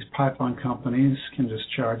 these pipeline companies can just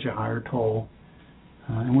charge a higher toll.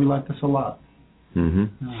 And we like this a lot.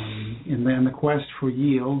 Mm-hmm. And then the quest for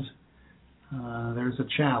yield, there's a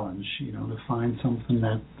challenge, to find something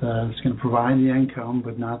that is going to provide the income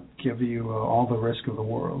but not give you all the risk of the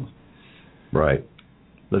world. Right.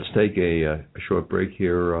 Let's take a short break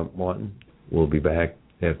here, Martin. We'll be back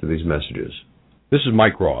after these messages. This is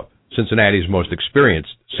Mike Roth, Cincinnati's most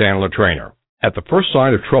experienced Sandler trainer. At the first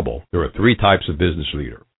sign of trouble, there are 3 types of business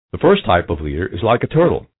leader. The first type of leader is like a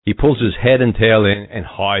turtle. He pulls his head and tail in and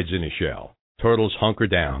hides in his shell. Turtles hunker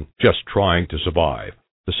down, just trying to survive.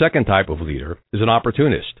 The second type of leader is an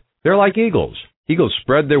opportunist. They're like eagles. Eagles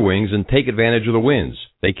spread their wings and take advantage of the winds.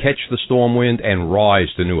 They catch the storm wind and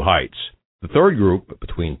rise to new heights. The third group,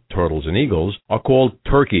 between turtles and eagles, are called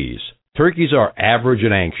turkeys. Turkeys are average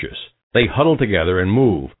and anxious. They huddle together and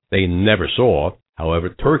move. They never soar. However,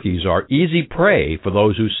 turkeys are easy prey for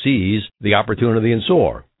those who seize the opportunity and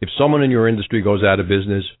soar. If someone in your industry goes out of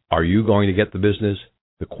business, are you going to get the business?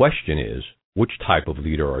 The question is, which type of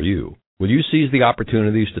leader are you? Will you seize the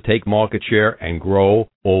opportunities to take market share and grow,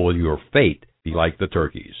 or will your fate be like the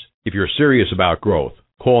turkeys? If you're serious about growth,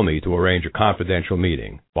 call me to arrange a confidential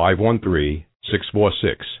meeting,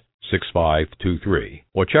 513-646-6523,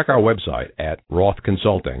 or check our website at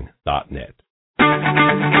rothconsulting.net.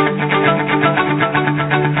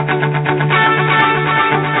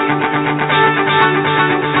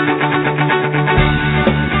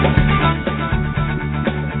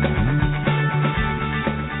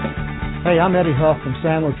 Hey, I'm Eddie Huff from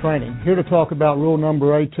Sandler Training, here to talk about rule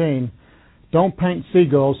number 18. Don't paint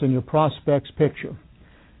seagulls in your prospect's picture.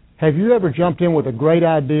 Have you ever jumped in with a great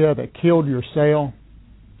idea that killed your sale?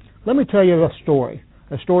 Let me tell you a story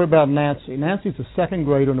about Nancy. Nancy's a second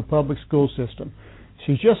grader in the public school system.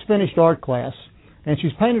 She's just finished art class, and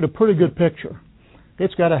she's painted a pretty good picture.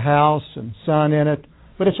 It's got a house and sun in it,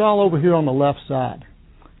 but it's all over here on the left side.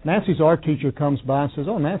 Nancy's art teacher comes by and says,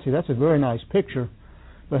 "Oh, Nancy, that's a very nice picture.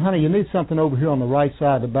 But, honey, you need something over here on the right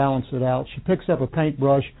side to balance it out." She picks up a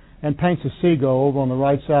paintbrush and paints a seagull over on the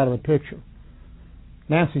right side of the picture.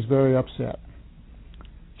 Nancy's very upset.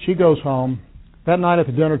 She goes home. That night at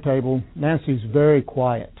the dinner table, Nancy's very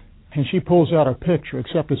quiet, and she pulls out her picture,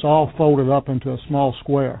 except it's all folded up into a small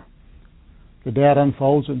square. The dad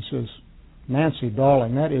unfolds it and says, "Nancy,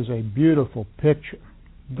 darling, that is a beautiful picture.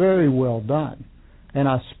 Very well done. And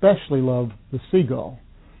I especially love the seagull."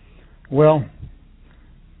 Well,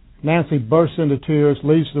 Nancy bursts into tears,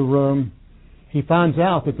 leaves the room. He finds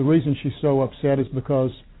out that the reason she's so upset is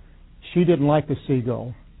because she didn't like the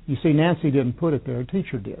seagull. You see, Nancy didn't put it there. Her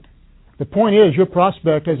teacher did. The point is, your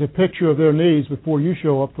prospect has a picture of their needs before you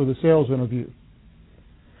show up for the sales interview.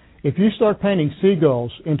 If you start painting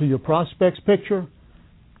seagulls into your prospect's picture,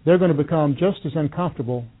 they're going to become just as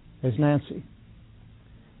uncomfortable as Nancy.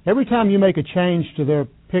 Every time you make a change to their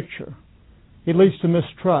picture, it leads to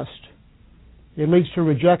mistrust. It leads to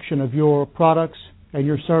rejection of your products and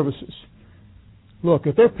your services. Look,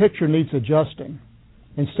 if their picture needs adjusting,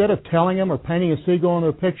 instead of telling them or painting a seagull in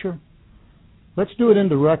their picture, let's do it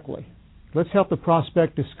indirectly. Let's help the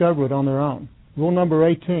prospect discover it on their own. Rule number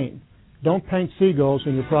 18, don't paint seagulls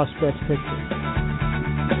in your prospect's picture.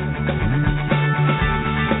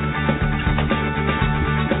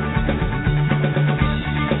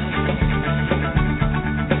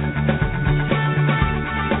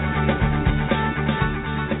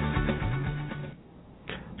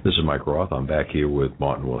 This is Mike Roth. I'm back here with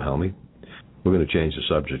Martin Wilhelmy. We're going to change the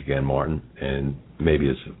subject again, Martin, and maybe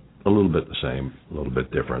it's a little bit the same, a little bit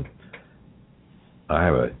different. I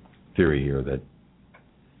have a theory here that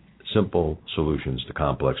simple solutions to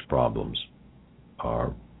complex problems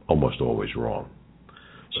are almost always wrong.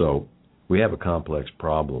 So we have a complex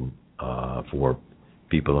problem for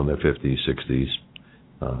people in their 50s, 60s,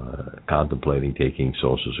 contemplating taking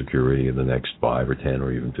Social Security in the next 5 or 10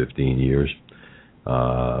 or even 15 years.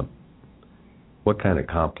 What kind of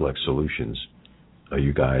complex solutions are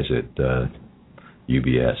you guys at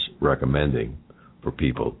UBS recommending for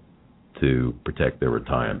people to protect their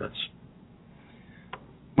retirements?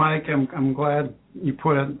 Mike, I'm glad you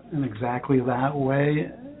put it in exactly that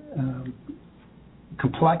way.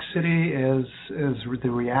 Complexity is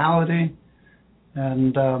the reality,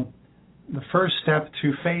 and the first step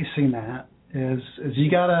to facing that is you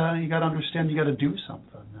gotta understand you gotta do something.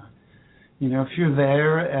 You know, if you're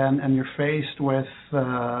there and you're faced with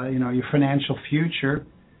your financial future,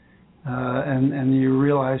 and you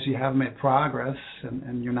realize you haven't made progress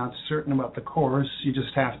and you're not certain about the course, you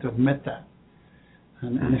just have to admit that.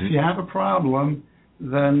 And if you have a problem,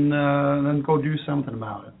 then go do something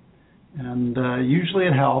about it. And usually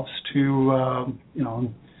it helps to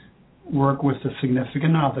work with a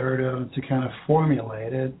significant other to kind of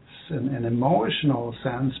formulate it in an emotional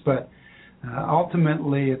sense, but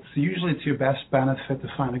ultimately it's usually to your best benefit to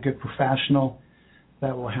find a good professional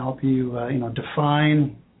that will help you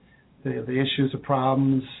define the issues or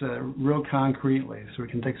problems real concretely, so we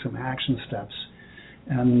can take some action steps.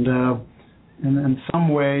 And in some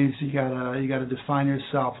ways, you gotta define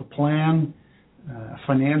yourself a plan, a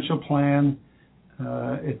financial plan.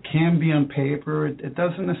 It can be on paper. It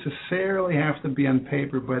doesn't necessarily have to be on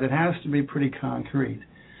paper, but it has to be pretty concrete.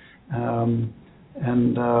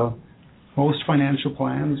 Most financial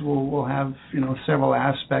plans will have several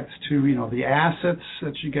aspects to the assets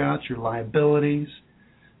that you got, your liabilities,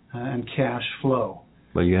 and cash flow.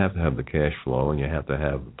 Well, you have to have the cash flow and you have to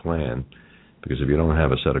have the plan, because if you don't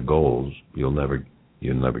have a set of goals, you'll never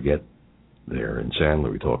get there. In Sandler,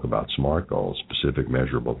 we talk about SMART goals: specific,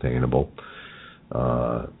 measurable, attainable,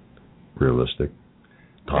 realistic,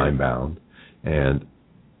 time-bound. And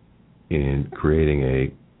in creating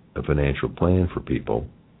a financial plan for people,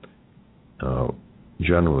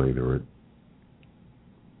 generally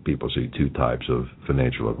people see two types of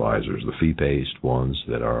financial advisors: the fee-based ones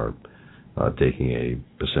that are taking a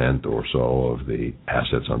 % or so of the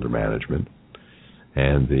assets under management,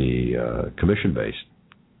 and the commission-based.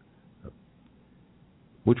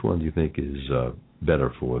 Which one do you think is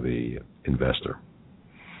better for the investor?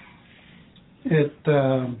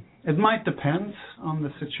 It might depend on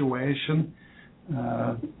the situation.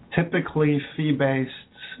 Typically, fee-based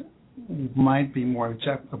might be more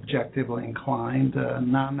objectively inclined,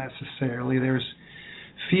 not necessarily. There's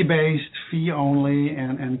fee-based, fee-only,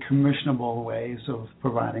 and commissionable ways of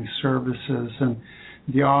providing services, and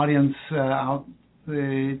the audience out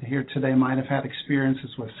here today might have had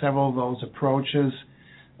experiences with several of those approaches.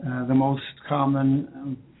 The most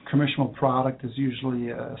common commissionable product is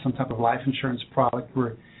usually some type of life insurance product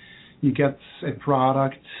where you get a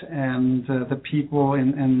product and the people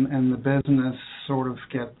in the business sort of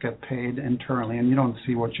get paid internally, and you don't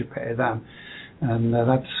see what you pay them. And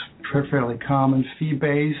that's fairly common.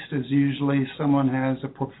 Fee-based is usually someone has a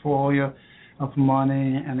portfolio of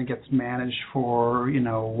money and it gets managed for 1%,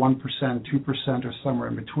 2%, or somewhere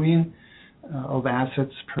in between of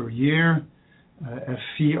assets per year. A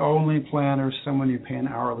fee-only planner is someone you pay an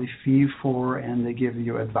hourly fee for, and they give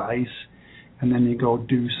you advice, and then you go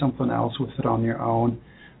do something else with it on your own.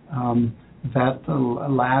 That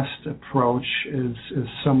last approach is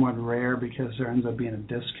somewhat rare because there ends up being a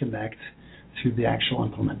disconnect to the actual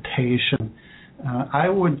implementation. I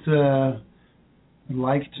would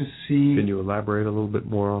like to see... Can you elaborate a little bit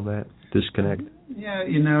more on that disconnect? Yeah,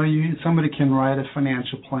 somebody can write a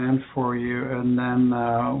financial plan for you and then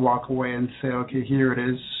walk away and say, okay, here it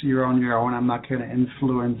is, you're on your own, I'm not going to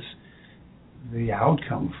influence the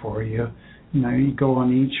outcome for you. You go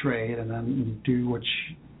on E-Trade and then do what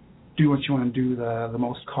you want to do the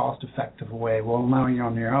most cost-effective way. Well, now you're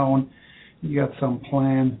on your own, you got some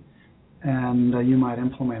plan, and you might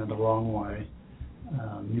implement it the wrong way.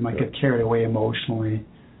 You might get carried away emotionally.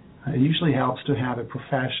 It usually helps to have a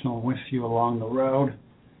professional with you along the road.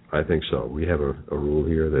 I think so. We have a rule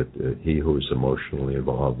here that he who is emotionally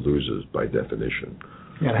involved loses by definition.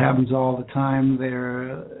 Yeah, it happens all the time.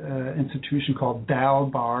 There's an institution called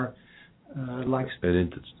DALBAR.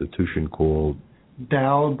 An institution called?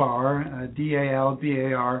 DALBAR,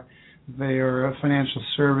 D-A-L-B-A-R. They're a financial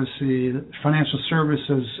services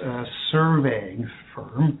surveying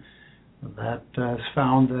firm that has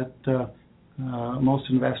found that most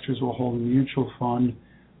investors will hold a mutual fund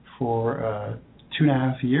for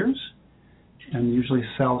 2.5 years and usually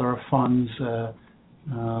sell their funds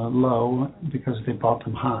low because they bought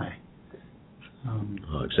them high.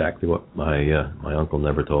 Exactly what my uncle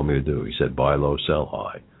never told me to do. He said, buy low, sell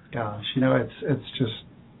high. Gosh, it's just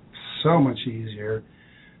so much easier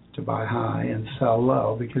to buy high and sell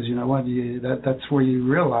low because you know what? That's where you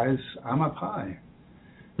realize I'm up high.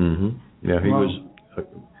 Mm-hmm. Yeah, he was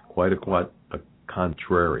quite a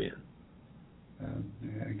contrarian.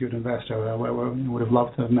 A good investor. I would have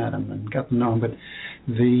loved to have met him and got to know him. But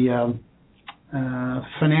the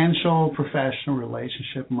financial professional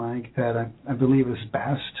relationship, Mike, that I believe is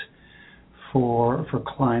best for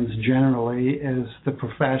clients generally is the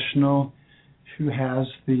professional who has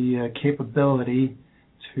the capability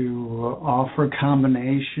to offer a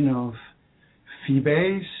combination of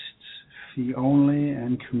fee-based, fee-only,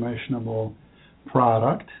 and commissionable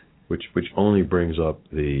product. Which only brings up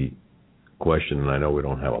the question, and I know we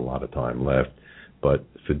don't have a lot of time left, but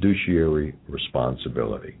fiduciary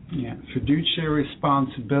responsibility. Yeah, fiduciary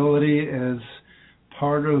responsibility is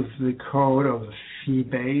part of the code of the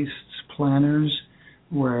fee-based planners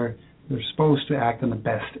where they're supposed to act in the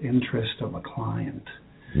best interest of a client.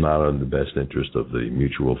 Not in the best interest of the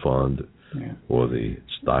mutual fund or the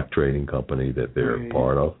stock trading company that they're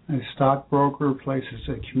part of. A stockbroker who places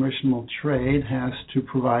a commissionable trade has to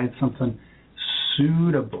provide something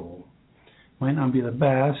suitable. Might not be the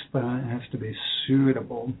best, but it has to be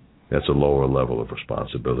suitable. That's a lower level of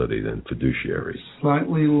responsibility than fiduciary.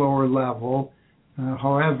 Slightly lower level.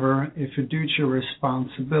 However, a fiduciary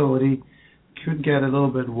responsibility could get a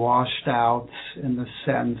little bit washed out in the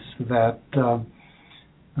sense that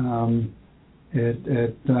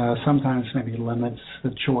it sometimes maybe limits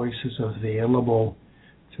the choices available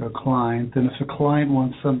to a client. And if a client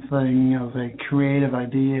wants something of a creative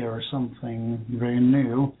idea or something very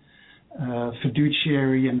new,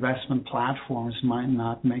 fiduciary investment platforms might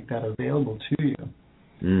not make that available to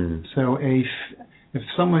you. So if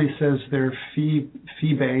somebody says they're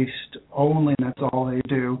fee-based only and that's all they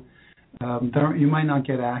do, you might not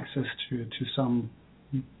get access to some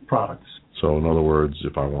products. So in other words,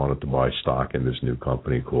 if I wanted to buy stock in this new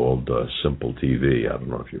company called Simple TV, I don't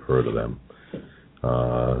know if you've heard of them,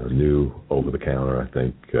 new over-the-counter, I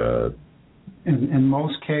think. In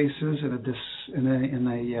most cases, in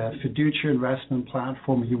a fiduciary investment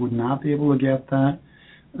platform, you would not be able to get that.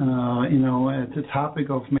 It's a topic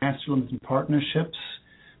of master limited partnerships,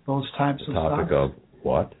 those types of topic stuff. Of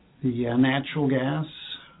what? The natural gas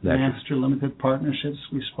master limited partnerships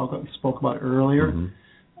we spoke about earlier.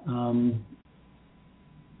 Mm-hmm.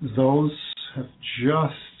 Those have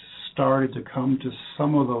just started to come to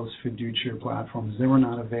some of those fiduciary platforms. They were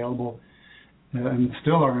not available and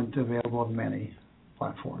still aren't available on many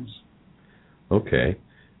platforms. Okay.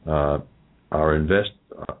 Our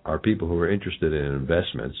people who are interested in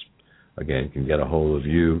investments, again, can get a hold of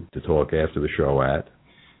you to talk after the show at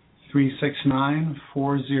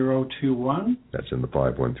 369-4021. That's in the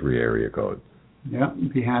 513 area code. Yeah,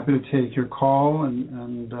 I'd be happy to take your call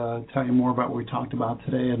and tell you more about what we talked about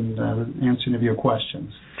today and answer any of your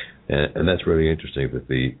questions. And that's really interesting that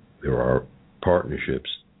there are partnerships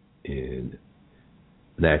in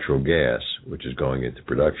natural gas, which is going into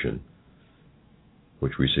production,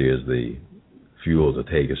 which we see as the fuel to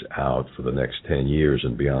take us out for the next 10 years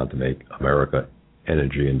and beyond to make America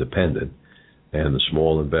energy independent. And the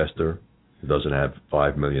small investor who doesn't have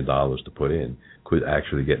 $5 million to put in could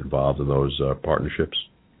actually get involved in those partnerships.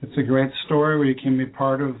 It's a great story where you can be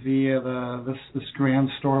part of this grand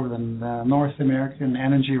story within the North American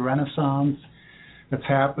energy renaissance that's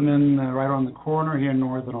happening right around the corner here in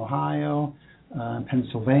northern Ohio,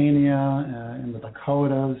 Pennsylvania, in the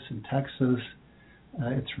Dakotas, in Texas.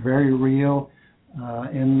 It's very real.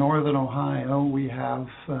 In northern Ohio, we have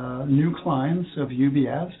new clients of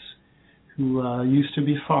UBS who used to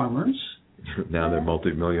be farmers. Now they're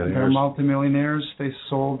multimillionaires. They're multimillionaires. They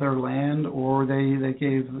sold their land, or they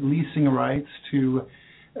gave leasing rights to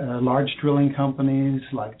large drilling companies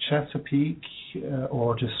like Chesapeake,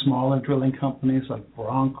 or to smaller drilling companies like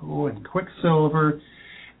Bronco and Quicksilver.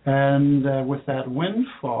 And with that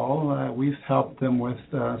windfall, we've helped them with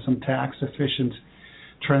some tax-efficient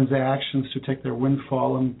transactions to take their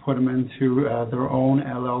windfall and put them into their own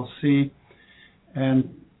LLC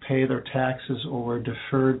and pay their taxes over a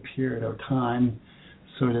deferred period of time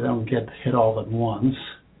so they don't get hit all at once.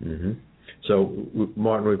 Mm-hmm. So,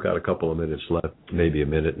 Martin, we've got a couple of minutes left, maybe a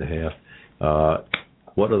minute and a half.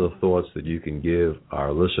 What are the thoughts that you can give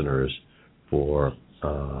our listeners for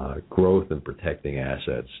growth and protecting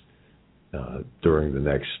assets during the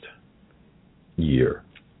next year?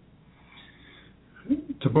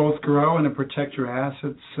 To both grow and to protect your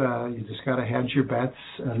assets, you just got to hedge your bets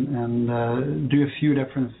and do a few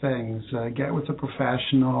different things. Get with a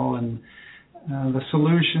professional, and the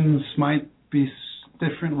solutions might be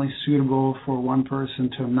differently suitable for one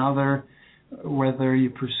person to another, whether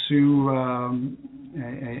you pursue an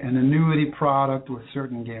annuity product with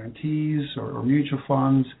certain guarantees or mutual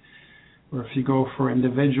funds, or if you go for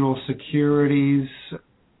individual securities,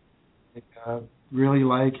 really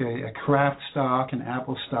like a Kraft stock, an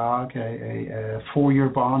Apple stock, a 4-year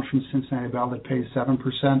bond from Cincinnati Bell that pays 7%.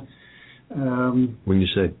 When you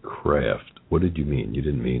said Kraft, what did you mean? You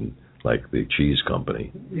didn't mean like the cheese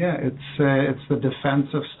company? Yeah, it's the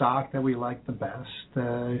defensive stock that we like the best.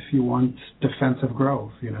 If you want defensive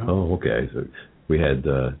growth, Oh, okay. So we had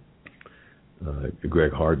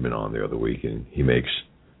Greg Hardman on the other week, and he makes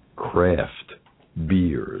Kraft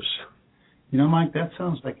beers. Mike, that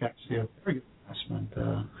sounds like actually a very good investment.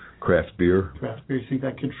 Kraft beer? Kraft beer. You think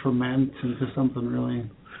that could ferment into something really?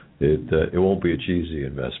 It won't be a cheesy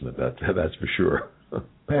investment, that's for sure.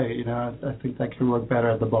 Hey, I think that could work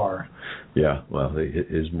better at the bar. Yeah, well,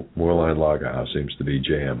 his Moorline Lager House seems to be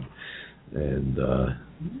jammed, and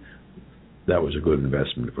that was a good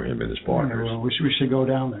investment for him and his partners. Yeah, well, we should go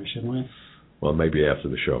down there, shouldn't we? Well, maybe after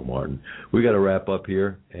the show, Martin. We got to wrap up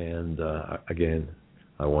here, and again,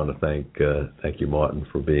 I want to thank you, Martin,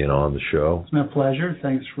 for being on the show. It's my pleasure.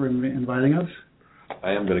 Thanks for inviting us.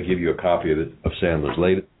 I am going to give you a copy of Sandler's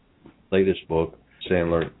latest book,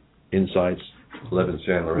 Sandler Insights, 11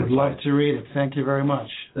 Sandler Insights. I'd love to read it. Thank you very much.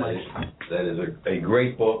 That is a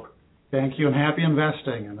great book. Thank you, and happy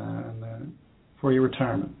investing and for your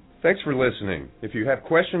retirement. Thanks for listening. If you have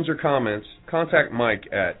questions or comments, contact Mike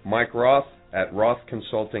at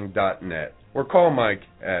MikeRoth@rothconsulting.net or call Mike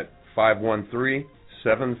at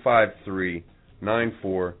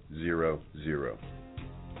 513-753-9400.